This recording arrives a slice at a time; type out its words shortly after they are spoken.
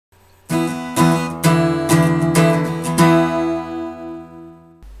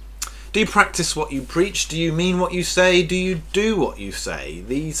Do you practice what you preach? Do you mean what you say? Do you do what you say?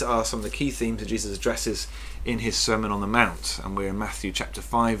 These are some of the key themes that Jesus addresses in his Sermon on the Mount, and we're in Matthew chapter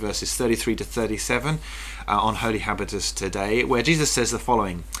 5 verses 33 to 37 on Holy Habitus today, where Jesus says the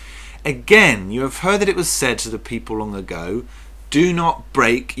following: "Again, you have heard that it was said to the people long ago, 'Do not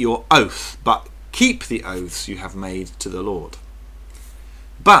break your oath, but keep the oaths you have made to the Lord.'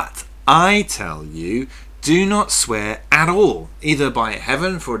 But I tell you, do not swear at all, either by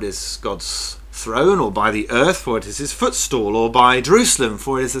heaven, for it is God's throne, or by the earth, for it is his footstool, or by Jerusalem,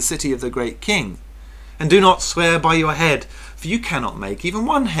 for it is the city of the great King. And do not swear by your head, for you cannot make even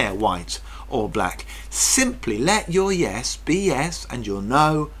one hair white or black. Simply let your yes be yes, and your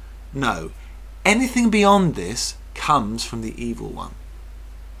no, no. Anything beyond this comes from the evil one."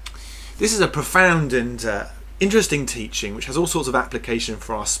 This is a profound and interesting teaching which has all sorts of application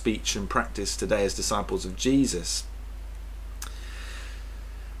for our speech and practice today as disciples of Jesus.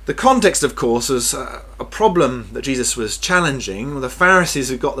 The context, of course, was a problem that Jesus was challenging. The Pharisees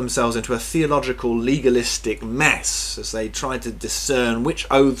had got themselves into a theological, legalistic mess as they tried to discern which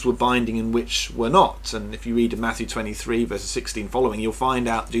oaths were binding and which were not. And if you read in Matthew 23, verses 16 following, you'll find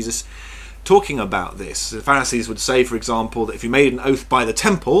out Jesus talking about this. The Pharisees would say, for example, that if you made an oath by the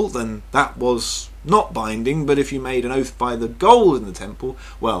temple, then that was not binding, but if you made an oath by the gold in the temple,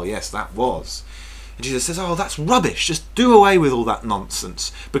 well, yes, that was. And Jesus says, oh, that's rubbish, just do away with all that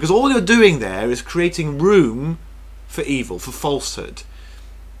nonsense, because all you're doing there is creating room for evil, for falsehood.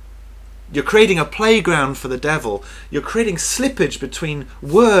 You're creating a playground for the devil. You're creating slippage between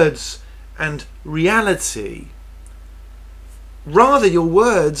words and reality. Rather, your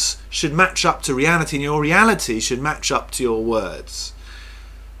words should match up to reality, and your reality should match up to your words.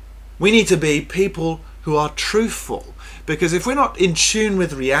 We need to be people who are truthful, because if we're not in tune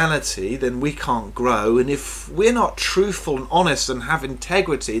with reality, then we can't grow. And if we're not truthful and honest and have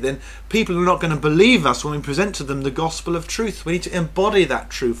integrity, then people are not going to believe us when we present to them the gospel of truth. We need to embody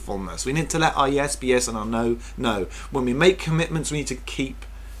that truthfulness. We need to let our yes be yes and our no, no. When we make commitments, we need to keep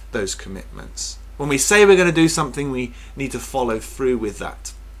those commitments. When we say we're going to do something, we need to follow through with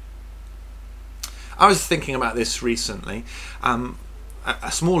that. I was thinking about this recently.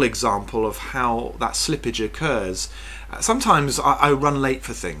 A small example of how that slippage occurs. Sometimes I run late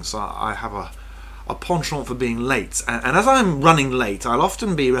for things. I have a penchant for being late, and as I'm running late, I'll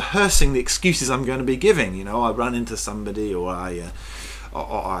often be rehearsing the excuses I'm going to be giving. You know, I run into somebody, or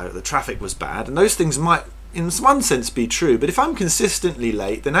the traffic was bad, and those things might, in one sense, be true. But if I'm consistently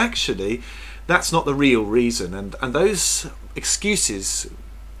late, then actually that's not the real reason, and those excuses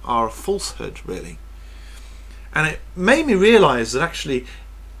are a falsehood, really. And it made me realise that actually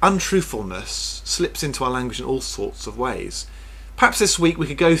untruthfulness slips into our language in all sorts of ways. Perhaps this week we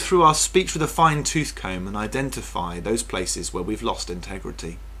could go through our speech with a fine-tooth comb and identify those places where we've lost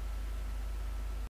integrity.